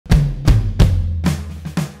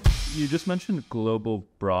You just mentioned global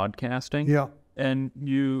broadcasting. Yeah. And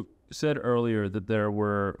you said earlier that there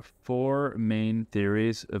were 4 main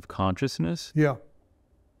theories of consciousness. Yeah.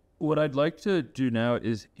 What I'd like to do now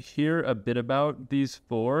is hear a bit about these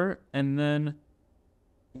 4, and then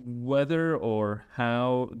whether or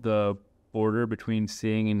how the border between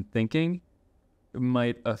seeing and thinking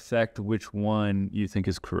might affect which one you think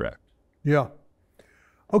is correct. Yeah.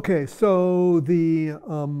 Okay, so the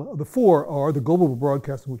 4 are the global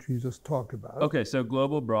broadcasting, which we just talked about. Okay, so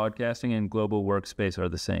global broadcasting and global workspace are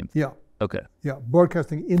the same. Yeah. Okay. Yeah,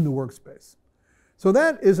 broadcasting in the workspace. So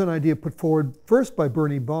that is an idea put forward first by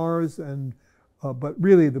Bernie Bars, and but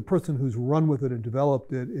really the person who's run with it and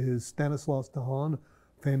developed it is Stanislas Dehaene,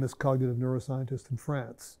 famous cognitive neuroscientist in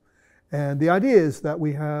France. And the idea is that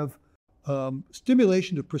we have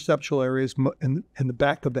stimulation of perceptual areas in the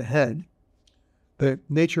back of the head. That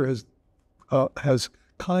nature has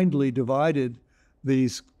kindly divided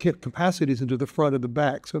these capacities into the front and the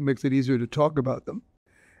back, so it makes it easier to talk about them.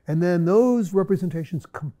 And then those representations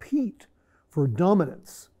compete for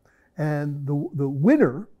dominance. And the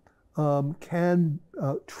winner can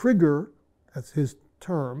trigger, that's his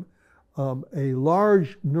term, a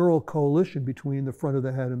large neural coalition between the front of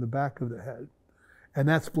the head and the back of the head. And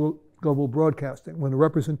that's global broadcasting. When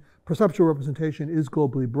a perceptual representation is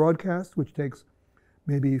globally broadcast, which takes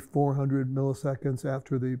maybe 400 milliseconds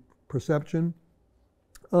after the perception,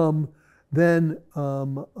 then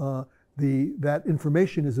that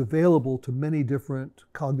information is available to many different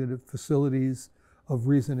cognitive facilities of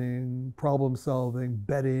reasoning, problem solving,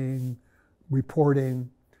 betting, reporting,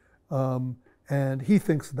 and he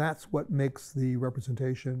thinks that's what makes the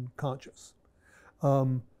representation conscious.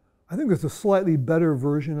 I think there's a slightly better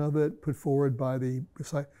version of it put forward by the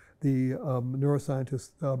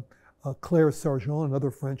neuroscientist Claire Sargent, another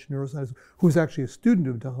French neuroscientist, who's actually a student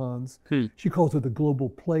of Dehaene's. She calls it the global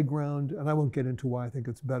playground, and I won't get into why I think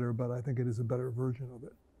it's better, but I think it is a better version of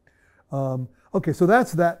it. Okay, so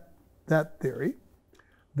that's that theory.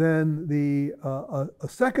 Then a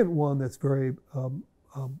second one that's very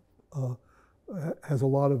has a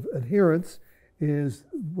lot of adherents is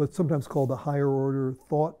what's sometimes called the higher order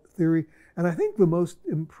thought theory, and I think the most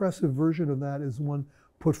impressive version of that is one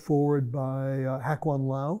put forward by Hak-Wan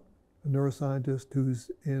Lau, a neuroscientist who's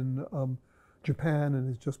in Japan and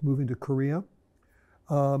is just moving to Korea.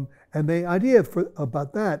 And the idea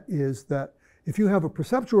about that is that if you have a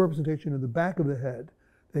perceptual representation in the back of the head,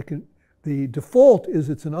 the default is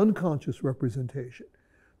it's an unconscious representation.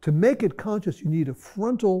 To make it conscious, you need a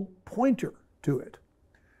frontal pointer to it,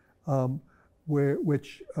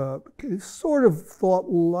 which is sort of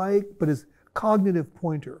thought-like, but is cognitive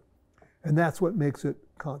pointer. And that's what makes it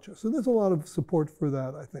conscious. And there's a lot of support for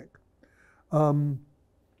that, I think.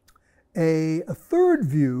 A third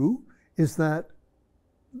view is that,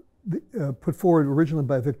 put forward originally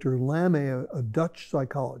by Victor Lamy, a Dutch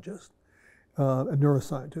psychologist, a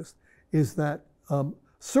neuroscientist, is that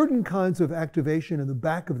certain kinds of activation in the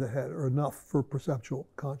back of the head are enough for perceptual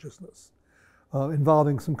consciousness,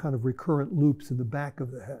 involving some kind of recurrent loops in the back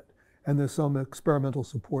of the head. And there's some experimental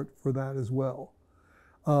support for that as well.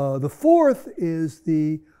 The fourth is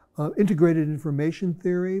the integrated information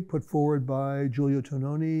theory put forward by Giulio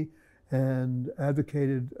Tononi and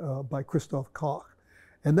advocated by Christoph Koch.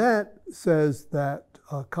 And that says that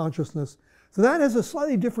consciousness, so that has a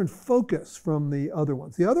slightly different focus from the other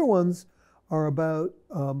ones. The other ones are about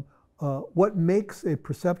what makes a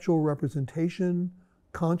perceptual representation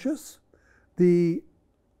conscious. The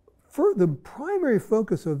primary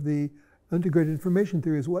focus of the integrated information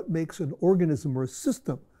theory is what makes an organism or a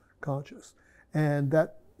system conscious. And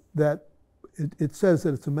it says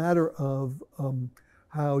that it's a matter of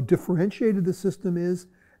how differentiated the system is,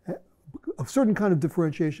 a certain kind of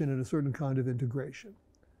differentiation and a certain kind of integration.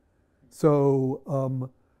 So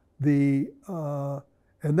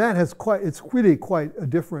and that has it's really quite a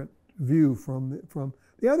different view from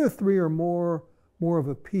the other three are more of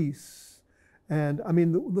a piece. And I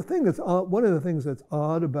mean, the thing that's one of the things that's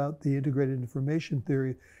odd about the integrated information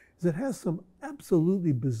theory is it has some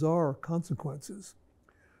absolutely bizarre consequences.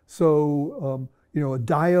 So, you know, a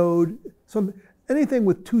diode, anything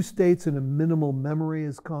with 2 states and a minimal memory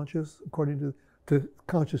is conscious, according to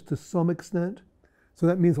conscious to some extent. So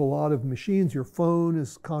that means a lot of machines, your phone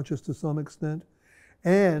is conscious to some extent.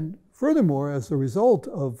 And furthermore, as a result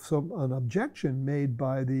of an objection made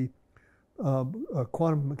by the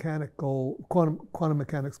quantum mechanics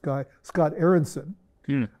guy, Scott Aronson,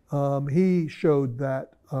 he showed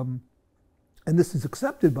that, and this is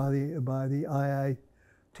accepted by the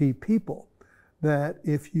IIT people, that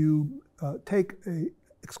if you take a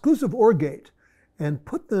exclusive OR gate and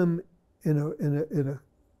put them in a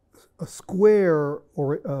a square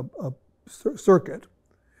or a circuit,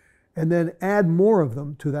 and then add more of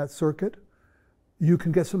them to that circuit, you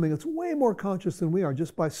can get something that's way more conscious than we are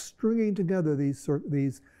just by stringing together these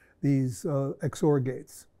XOR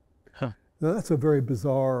gates. Huh. Now, that's a very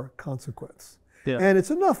bizarre consequence. Yeah. And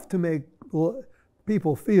it's enough to make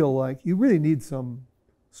people feel like you really need some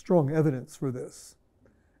strong evidence for this.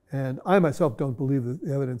 And I myself don't believe that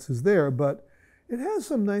the evidence is there, but it has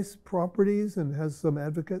some nice properties and has some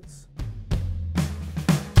advocates.